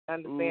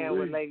understand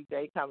where Lady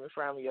J coming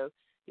from.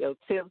 Your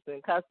tips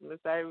and customer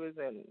service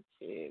and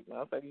shit,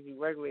 motherfuckers you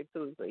work with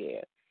too. So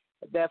yeah,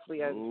 I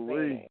definitely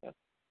understand.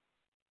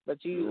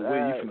 But you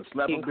finna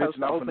slap a bitch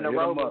and I'm open finna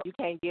hit him up. You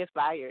can't get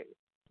fired.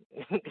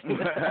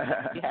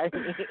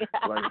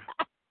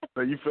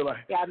 So you feel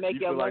like make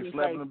you your feel like money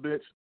slapping first. a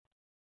bitch,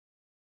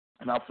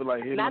 and I feel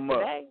like hitting Not him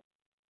today.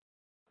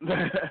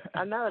 up.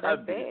 I know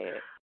that's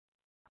bad.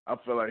 I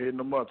feel like hitting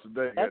them up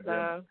today.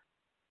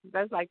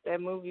 That's like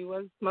that movie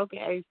was Smoking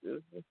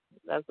Aces.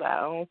 That's why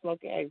I own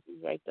Smoking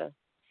Aces right there.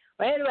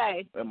 But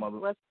anyway,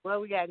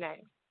 what we got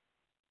next?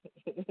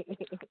 Who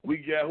we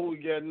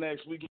got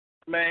next? We got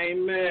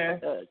main man.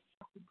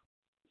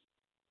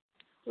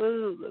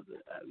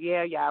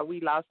 Yeah, y'all, we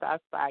lost our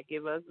spot.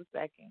 Give us a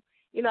second.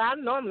 You know,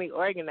 I'm normally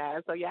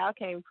organized, so y'all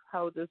can't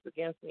hold this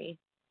against me.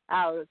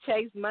 I'll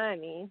chase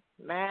money,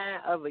 man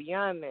of a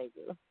young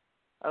nigga.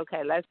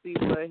 Okay, let's see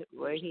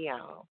what he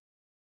on.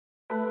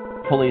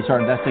 Police are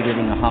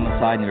investigating a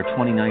homicide near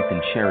 29th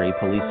and Cherry.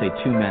 Police say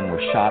 2 men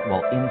were shot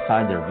while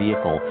inside their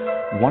vehicle.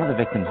 One of the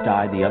victims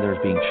died. The other is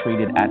being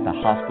treated at the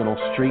hospital.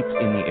 Streets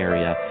in the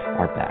area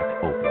are back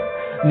open.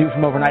 New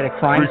from overnight, a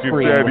crime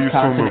spree in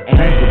Wisconsin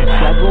ends with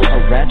several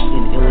arrests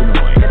in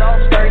Illinois. It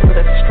all started with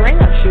a string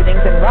of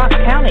shootings in Rock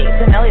County.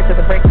 Tim Elliott has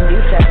a breaking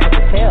news desk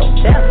with details.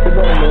 Tim. Good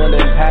morning,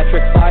 Melinda and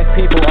Patrick. 5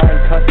 people are in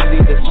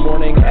custody this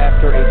morning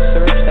after a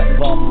search that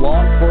involved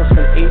law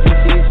enforcement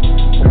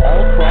agencies from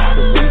all across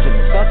the region.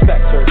 The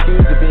suspects are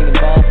accused of being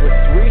involved with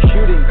 3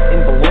 shootings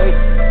in Beloit.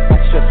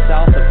 That's just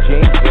south of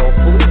Janesville.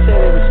 Police say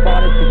they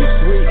responded to the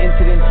 3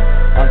 incidents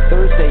on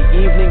Thursday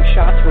evening.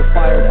 Shots were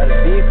fired at a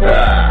vehicle,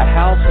 a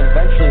house, and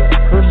eventually on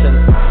a person.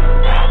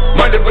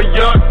 Mind of a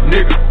young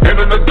nigga, and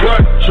on a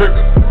gun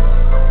trigger.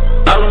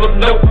 I don't look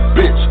no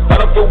bitch, I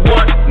don't feel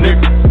one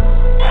nigga.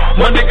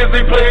 My niggas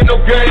ain't playing no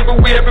game, but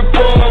we having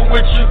fun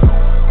with you.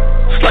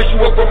 Slice you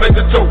up from head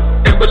to toe,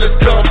 ambulance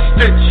come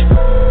stitch.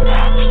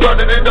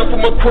 Started it up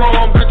from a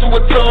prom, bitch to a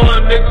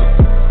ton, nigga.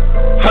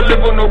 I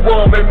live on the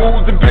run, man,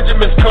 moves and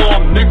Benjamins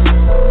come, nigga.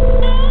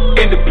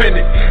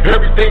 Independent,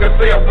 everything I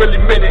say I really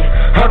meant it.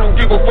 I don't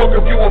give a fuck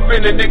if you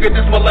offended, nigga.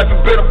 This my life,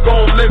 and bet I'm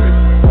gon' live it.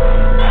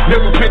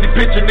 Never penny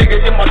picture,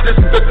 nigga, in my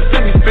distance, better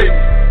send me fit.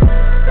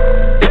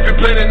 If you're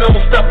planning on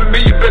stopping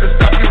me, you better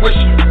stop your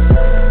wishing.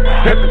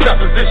 That's the top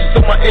position,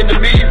 so my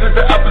enemies is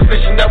the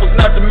opposition. That was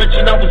not to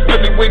mention, I was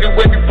really waiting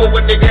way before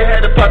a nigga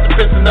had a pot to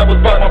piss, and I was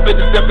by my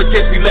business, never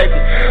catch me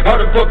lacking. Out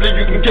in public,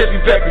 you can catch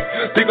me vacuum.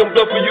 Think I'm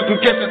bluffing, you can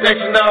catch this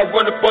action. Now I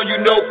run up on you,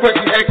 no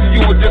question, action.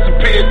 You will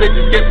disappear, they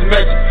just get some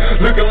magic.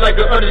 Looking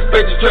like an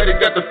unexpected trader,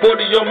 got the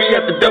 40 on me,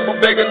 have to double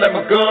bagging like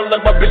my gun,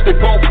 like my bitch, they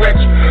both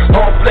ratchet.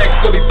 All black,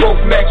 so they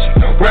both match.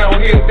 Round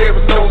here, there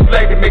was no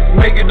slack, it makes them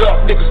hang it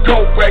up. Niggas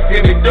cold cracked,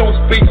 and they don't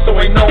speak, so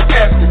ain't no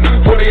asking.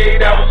 48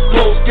 hours,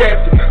 closed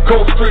casting.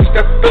 Cold streets,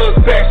 that's thug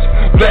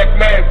fashion. Black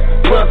mask,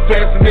 blood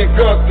passing, and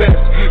guns passing.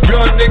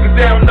 Young niggas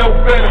down, no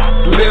better.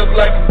 Live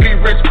life and be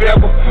rich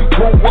forever.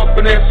 Grew up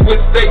in that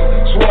Swiss state,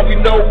 so all we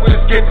know is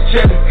get the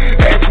cheddar.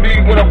 Ask me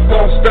when I'm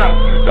gon' stop.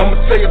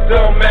 I'ma tell your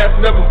dumb ass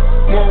never.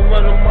 Won't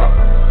run them up.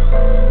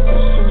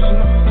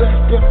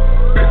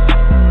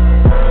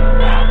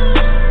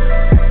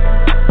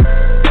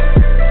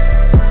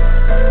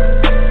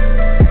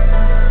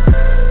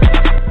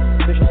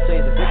 Officials say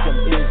the victim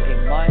is a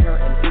minor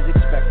and is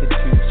expected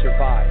to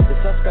survive. The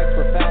suspects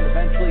were found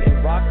eventually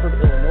in Rockford,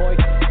 Illinois,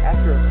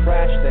 after a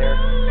crash there.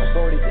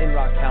 Authorities in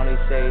Rock County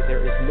say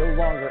there is no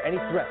longer any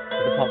threat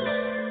to the public.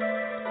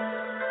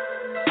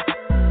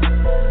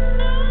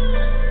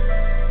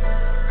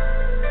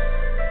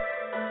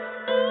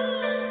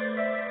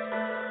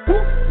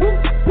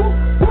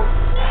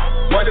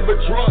 Might have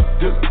been drug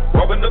dealer,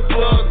 robbing the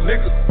plug,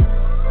 nigga.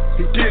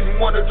 He didn't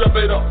want to drop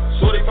it off,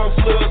 so they found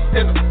slugs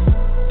in him.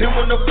 Didn't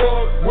want to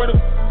fuck with him,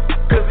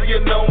 cause he a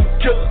known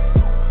killer.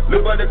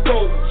 Live by the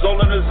codes, all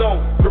on his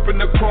own,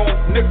 ripping the chrome,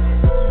 nigga.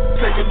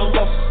 Taking the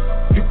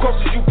losses, you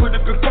crosses, you put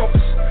it in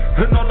compass.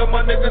 And all of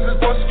my niggas is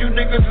bosses, you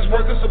niggas is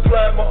working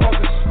supply in my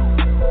office.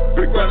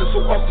 Big grinding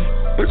so often,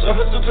 bitch I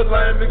hustle till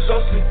I am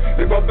exhausted.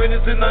 If my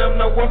business then I am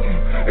not working,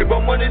 if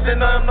my money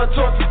then I am not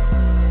talking.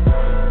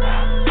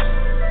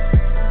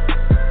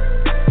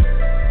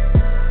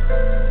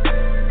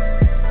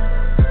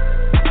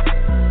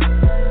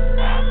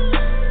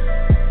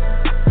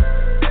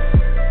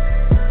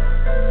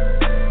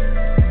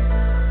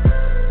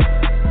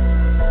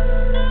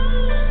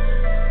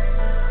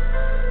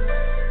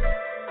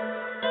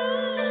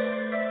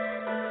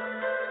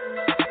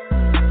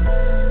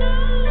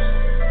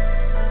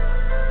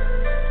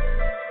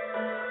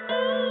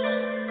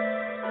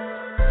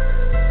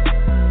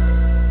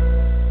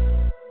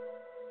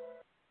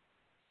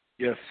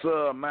 Yes,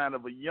 sir, man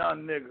of a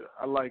young nigga.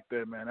 I like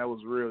that, man. That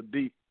was real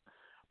deep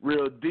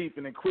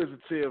and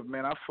inquisitive,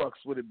 man. I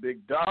fucks with it,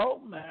 big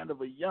dog. Man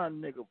of a young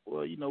nigga,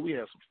 boy. You know, we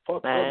had some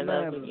fucked up man.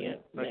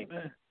 Like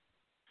that.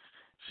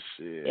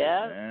 Shit,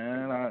 yeah.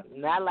 Man.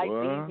 Not like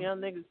these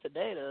young niggas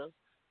today, though.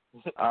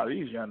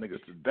 These young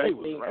niggas today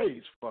was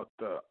raised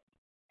fucked up.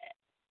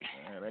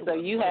 Man, so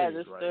you had a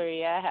right.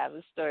 story, I have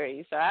a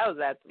story. So I was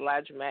at the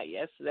laundromat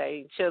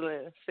yesterday,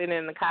 chilling, sitting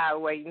in the car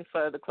waiting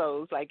for the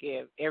clothes like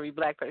every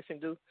black person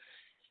do.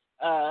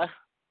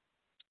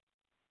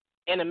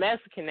 In a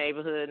Mexican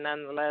neighborhood,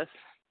 nonetheless.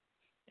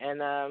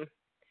 And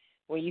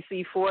when you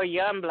see 4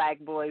 young black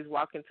boys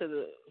walk into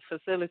the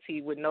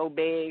facility with no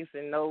bags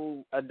and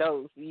no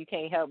adults, you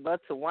can't help but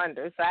to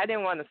wonder. So I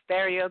didn't want to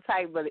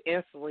stereotype, but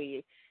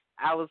instantly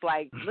I was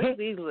like, look at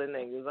these little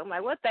niggas. I'm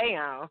like, what they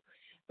on?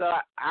 So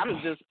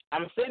I'm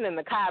sitting in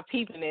the car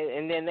peeping it,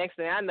 and then next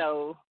thing I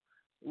know,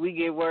 we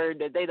get word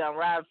that they done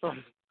robbed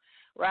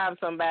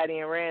somebody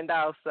and ran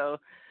off. So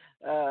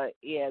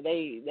yeah,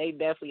 they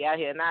definitely out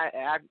here. And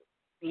I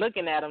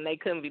looking at them, they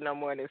couldn't be no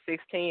more than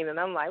 16, and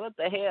I'm like, what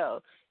the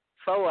hell?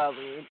 4 of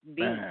them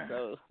deep. Man.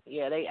 So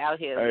yeah, they out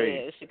here.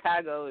 Hey. Yeah,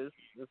 Chicago is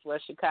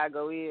what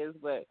Chicago is,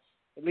 but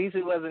at least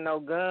it wasn't no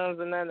guns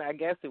or nothing. I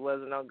guess it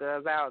wasn't no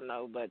guns. I don't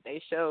know, but they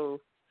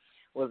show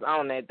was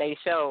on that. They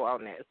show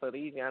on that. So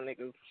these young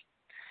niggas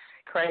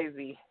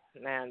crazy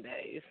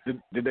nowadays.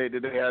 Did they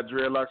have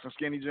dreadlocks and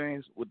skinny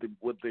jeans with the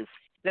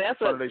That's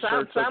what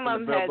some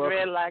of them had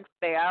dreadlocks.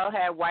 They all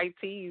had white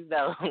tees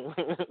though.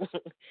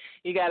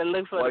 You got to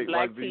look for the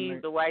black tees,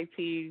 the white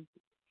tees.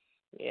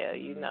 Yeah,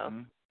 you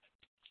know.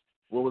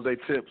 What was their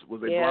tips?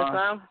 Was they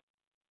blonde?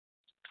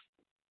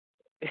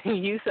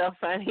 You so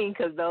funny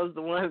because those are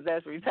the ones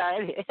that's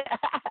retired.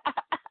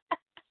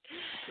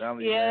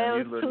 Yeah,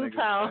 it was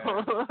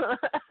two-tone.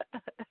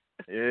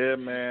 Yeah,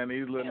 man,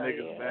 these little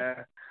niggas,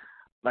 man.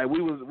 Like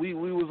we was on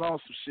some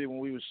shit when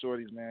we was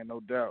shorties, man, no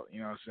doubt.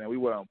 You know what I'm saying? We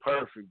weren't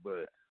perfect,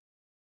 but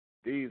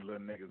these little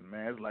niggas,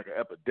 man, it's like an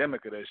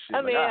epidemic of that shit.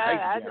 I mean,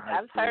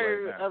 I've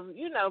heard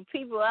right of,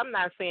 people. I'm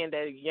not saying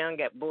that young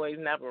boys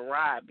never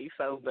robbed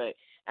before, but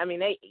I mean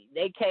they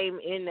came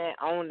in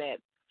on that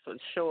for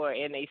sure,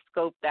 and they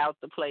scoped out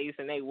the place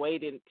and they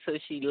waited till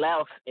she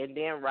left and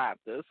then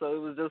robbed her. So it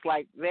was just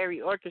like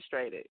very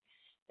orchestrated.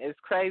 It's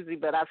crazy,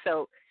 but I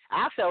felt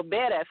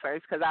bad at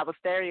first because I was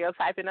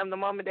stereotyping them the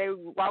moment they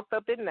walked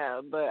up in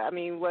there. But I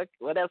mean, what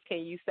else can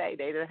you say?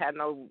 They didn't have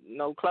no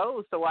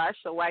clothes to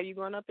wash, so why are you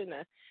going up in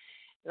there?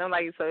 And I'm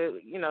like, so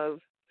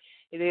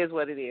it is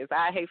what it is.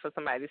 I hate for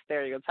somebody to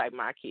stereotype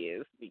my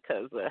kids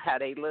because of how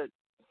they look.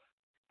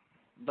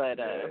 But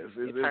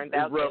it turned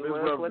out rough. they it's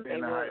was rough what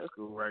being they in was. high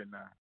school right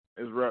now.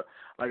 It's rough.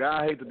 Like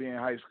I hate to be in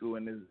high school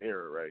in this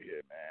era right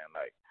here, man.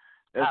 Like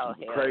that's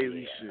some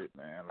crazy shit,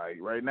 man. Like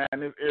right now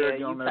in this era,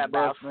 you on that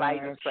bus, man.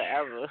 Fighting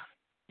forever.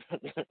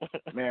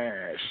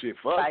 Man, shit,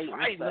 fuck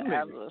fighting. Them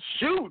niggas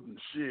shooting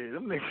shit.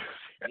 Them niggas.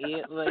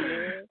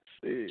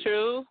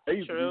 True. They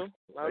used to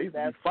be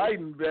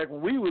fighting back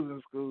when we was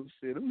in school.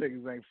 Shit, them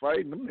niggas ain't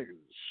fighting. Them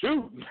niggas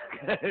shooting.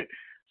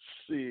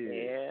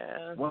 Shit.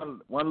 Yeah.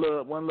 One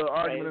little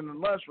argument in the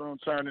lunchroom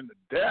turned into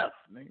death,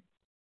 nigga.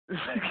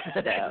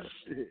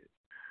 Shit.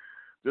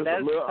 Just a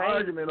little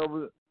argument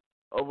over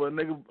a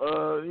nigga.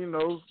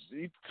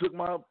 He took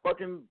my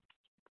fucking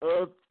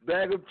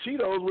bag of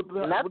Cheetos with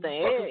the nothing. With the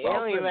it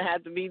don't even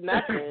have to be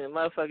nothing. The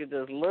motherfucker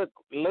just look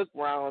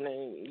wrong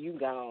and you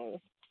gone.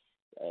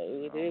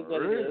 It is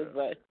what it is.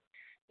 But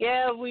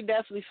yeah, we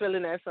definitely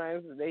feeling that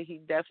science today. He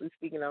definitely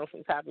speaking on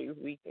some topics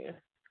we can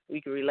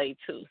relate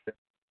to.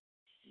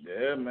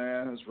 Yeah,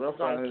 man, it's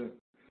rough out here.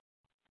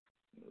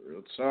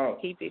 Real talk.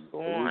 Keep it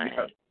going.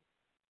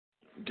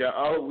 We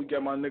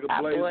got my nigga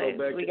Blazo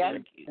back in.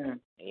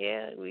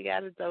 We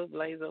got to throw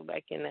Blazo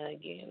back in there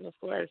again, of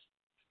course.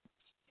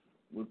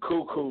 We're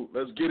cool.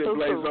 Let's get it,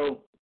 Blazo.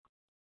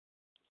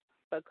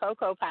 For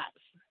Cocoa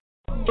Pops.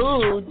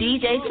 Ooh,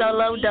 DJ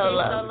Solo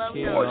Dolo.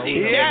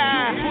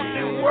 Yeah.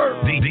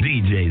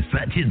 DJ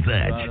such and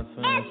such. It's a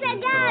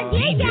good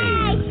DJ,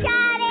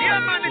 shawty. Yeah,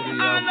 man,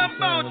 it's all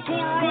about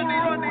cool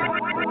running.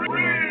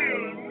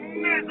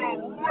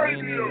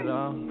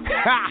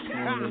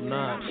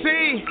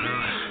 See,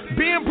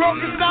 being broke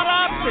is not an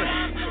option.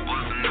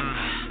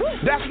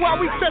 That's why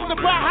we set the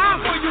bar high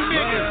for you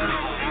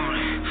niggas.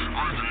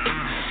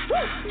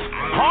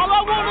 All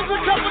I want is a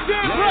couple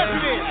damn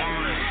presidents.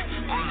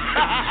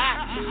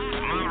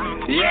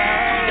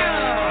 Yeah.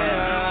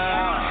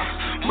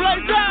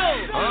 Blazo,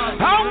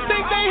 I don't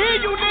think they hear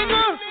you,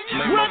 nigga.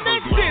 Run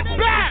that shit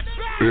back.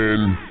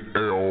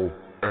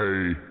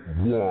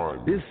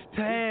 NLA1. This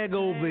tag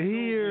over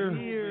here.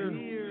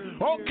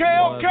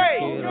 Okay.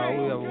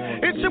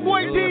 It's your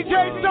boy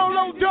DJ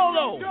Solo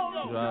Dolo.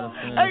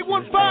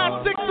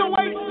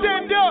 815-608,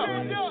 stand up.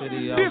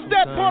 This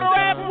that Puerto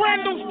Rap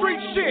Randall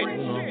Street shit.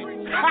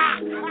 Ha!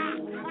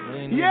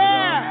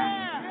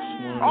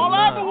 Yeah. All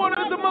I ever wanted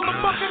is a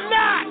motherfucking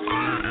knot.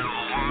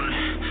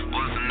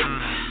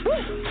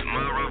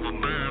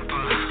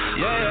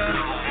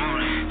 Yeah.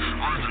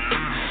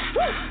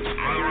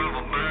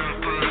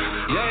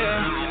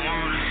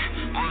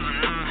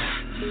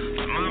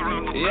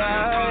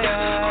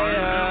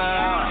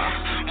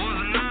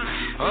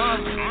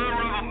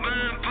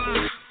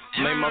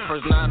 Make my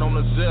first night on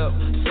the zip.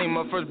 Seen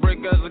my first break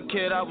as a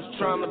kid, I was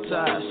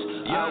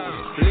traumatized. I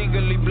was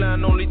legally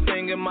blind, only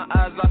thing in my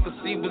eyes I could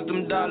see was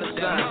them dollar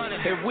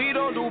signs. If we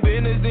don't do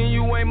business, then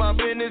you ain't my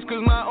business,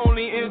 cause my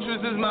only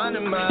interest is mine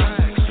and mine.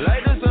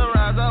 Like the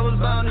sunrise, I was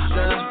bound to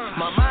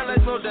shine. My mind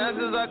like so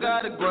dancers, I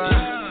gotta grind.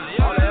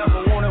 All I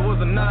ever wanted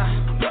was a night.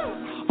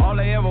 All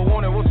they ever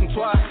wanted was some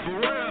twice.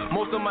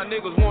 Most of my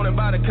niggas wanted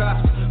by the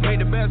cops.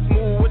 Made the best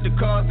move with the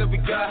cars that we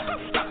got.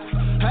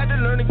 Had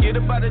to learn to get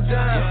up out the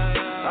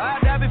dime.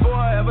 I die before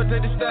I ever take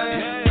the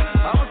stand.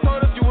 I was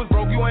told if you was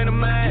broke, you ain't a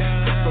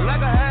man. So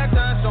like I had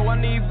time, so I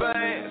need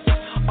bands.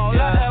 All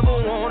I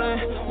ever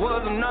wanted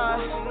was a nod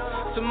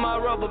to my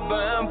rubber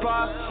band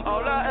pop.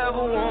 All I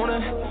ever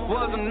wanted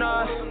was a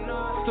nod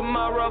to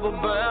my rubber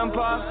band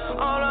pop.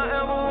 All I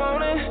ever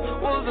wanted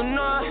was a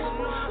nod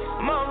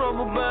to my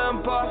rubber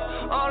band pop.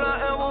 All I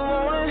ever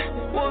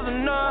wanted was a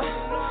nod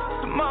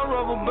to my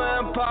rubber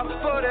band pop.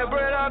 For that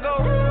bread I go,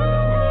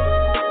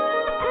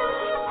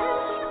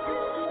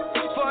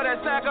 for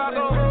that sack I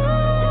go,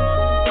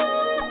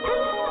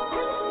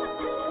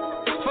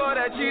 for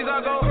that cheese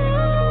I go,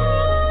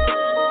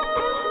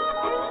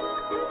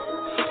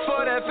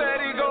 for that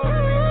fatty go.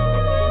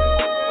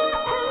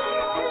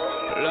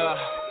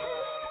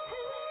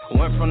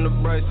 Went from the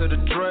braids to the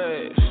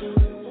dreads.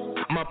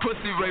 My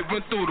pussy rate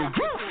went through the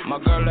roof. My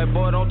girl, that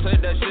boy, don't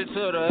take that shit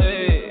to the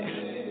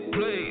head.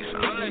 Please,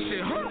 all that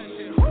shit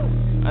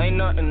ain't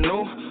nothing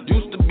new.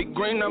 Used to be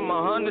green, now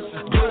my harness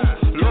is blue.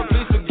 Lord,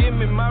 please forgive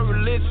me, my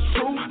religion's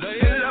true. They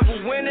never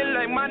winning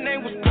like my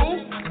name was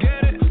Pooh.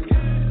 Get it?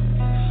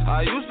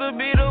 I used to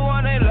be the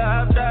one they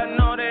laughed at.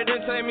 No, they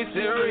didn't take me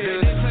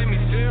serious.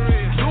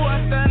 Do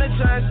I stand a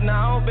chance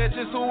now?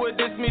 Bitches who would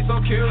diss me so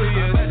curious.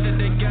 I bet that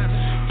they got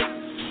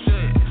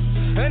shit.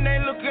 And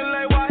they looking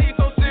like, why he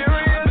so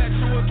serious? I bet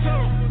you would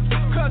too.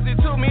 Cause it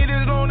took me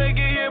this long to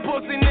get here,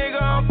 pussy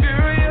nigga, I'm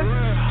furious.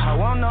 I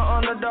want the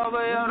underdog,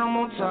 but yeah, I'm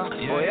on top.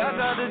 Boy, I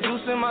got the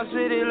juice in my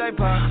city like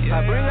pop.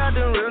 I bring out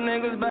the real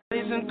niggas,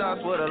 bodies and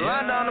thoughts. With a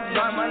line down the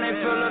block, my name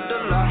fill up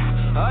the lot.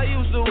 I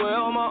used to wear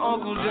all my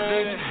Uncle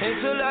James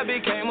until I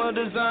became a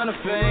designer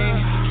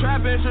fame.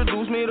 Trap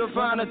introduced me to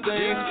finer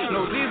things.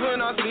 No sleep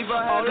when I sleep,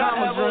 I had all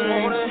I ever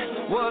wanted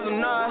was a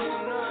nod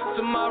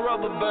to my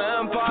rubber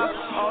band pop.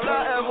 All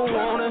I ever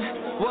wanted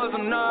was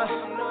a nod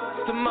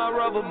to my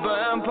rubber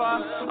band pop.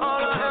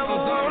 All I ever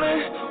wanted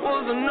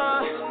was a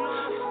nod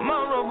to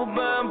my rubber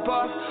band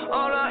pop.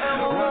 All I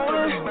ever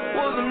wanted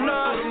was a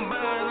nod to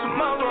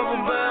my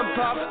rubber band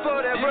pop.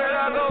 For that bread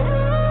I go,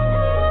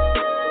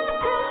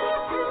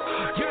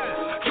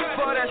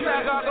 for that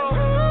sack I go,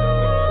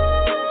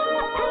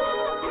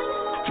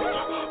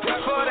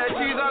 for that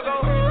cheese I go,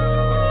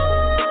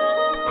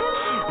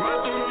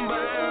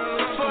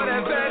 for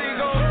that fatty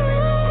go.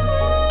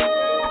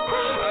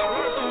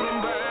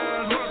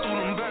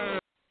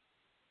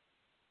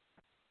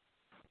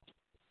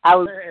 I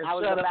was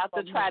about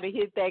to try to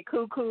hit that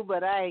cuckoo,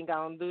 but I ain't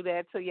gonna do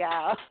that to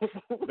y'all.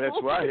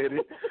 That's why I hit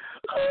it.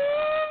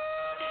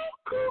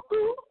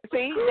 Cuckoo.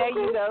 See, there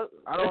you go.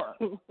 I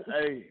don't.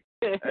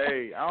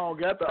 Hey, I don't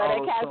got the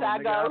auto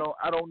tune.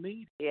 I don't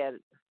need. Yeah.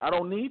 I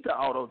don't need the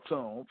auto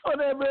tune. For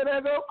that bit,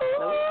 I go.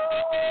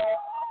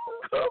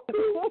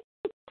 Cuckoo.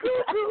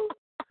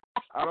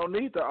 I don't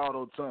need the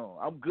auto tune.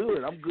 I'm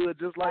good. I'm good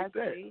just like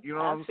that. You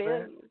know what I'm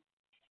saying?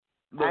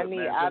 Look, I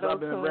need auto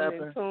tune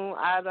and tune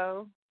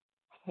auto.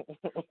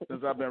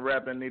 Since I've been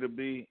rapping, Anita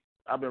B,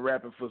 I've been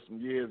rapping for some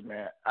years,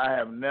 man. I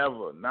have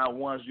never, not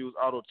once, used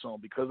auto-tune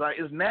because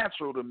it's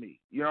natural to me.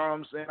 You know what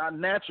I'm saying? I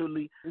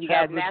naturally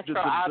have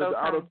natural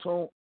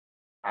auto-tune.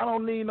 I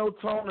don't need no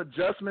tone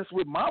adjustments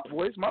with my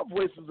voice. My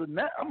voice is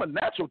I'm a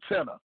natural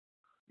tenor.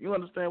 You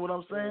understand what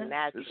I'm saying?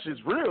 Natural. This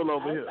shit's real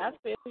over here. I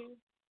feel you.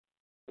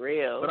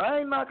 Real. But I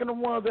ain't knocking the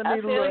ones that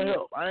need a little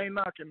help. I ain't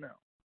knocking them.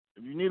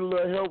 If you need a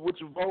little help with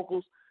your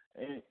vocals,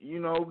 and, you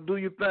know, do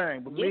your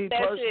thing. But me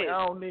personally, shit.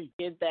 I don't need.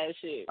 Get that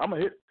shit. I'm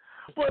going to hit.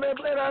 For that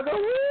plate, I go,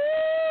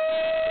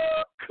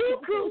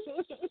 cuckoo.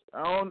 I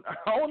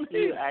don't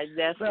need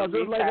it. Sounds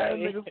just like how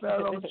niggas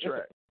sound on the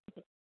track.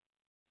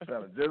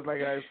 Sounded just like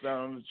how it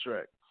sound on the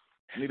track.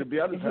 Need to be.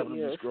 I just happen to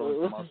be scrolling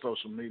through my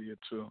social media,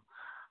 too.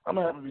 I'm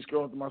going to have to be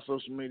scrolling through my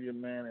social media,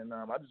 man, and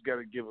I just got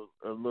to give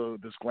a little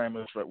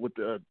disclaimer with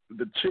the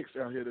chicks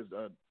out here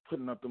that's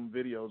putting up them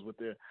videos with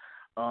their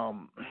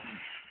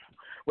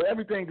well,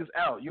 everything is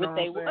out. You know what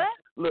I'm saying? What?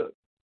 Look,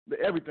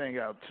 everything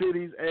out.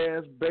 Titties,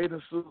 ass,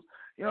 bathing suits.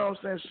 You know what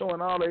I'm saying?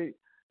 Showing all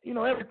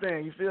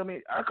everything. You feel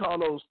me? I call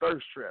those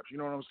thirst traps. You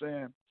know what I'm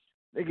saying?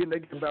 They get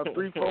about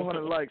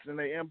 300-400 likes, and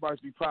they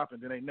inbox be popping.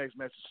 Then they next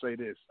message say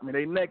this.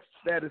 They next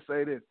status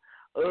say this.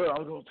 I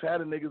was gonna tell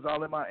the niggas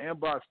all in my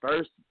inbox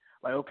thirsty.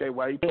 Like, okay,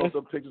 why you post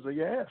up pictures of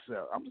your ass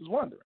out? I'm just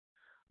wondering.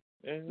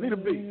 Nita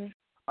B,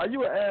 are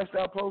you an ass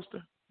out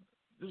poster?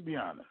 Just be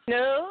honest.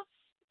 No.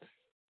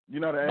 You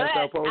know the ass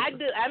out poster? I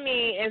do.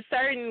 In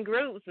certain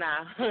groups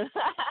now.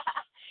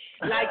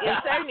 Like in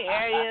certain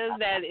areas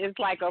that it's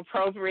like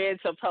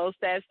appropriate to post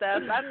that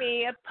stuff.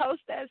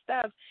 Post that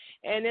stuff.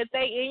 And if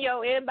they in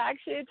your inbox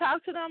shit,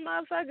 talk to them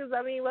motherfuckers.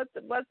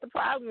 What's the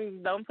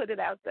problem? Don't put it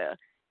out there.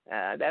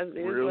 That's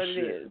Real what shit.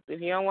 it is.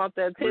 If you don't want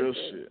the Real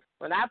attention, shit.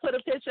 when I put a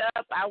picture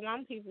up, I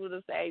want people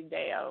to say,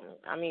 damn,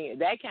 I mean,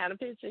 that kind of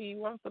picture, you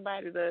want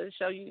somebody to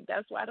show you,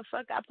 that's why the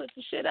fuck I put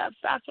the shit up.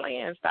 Stop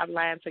playing. Stop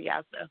lying to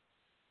yourself.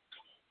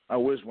 I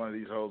wish one of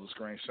these hoes would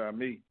screenshot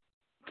me,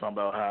 talking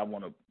about how I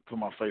want to put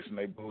my face in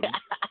their booty.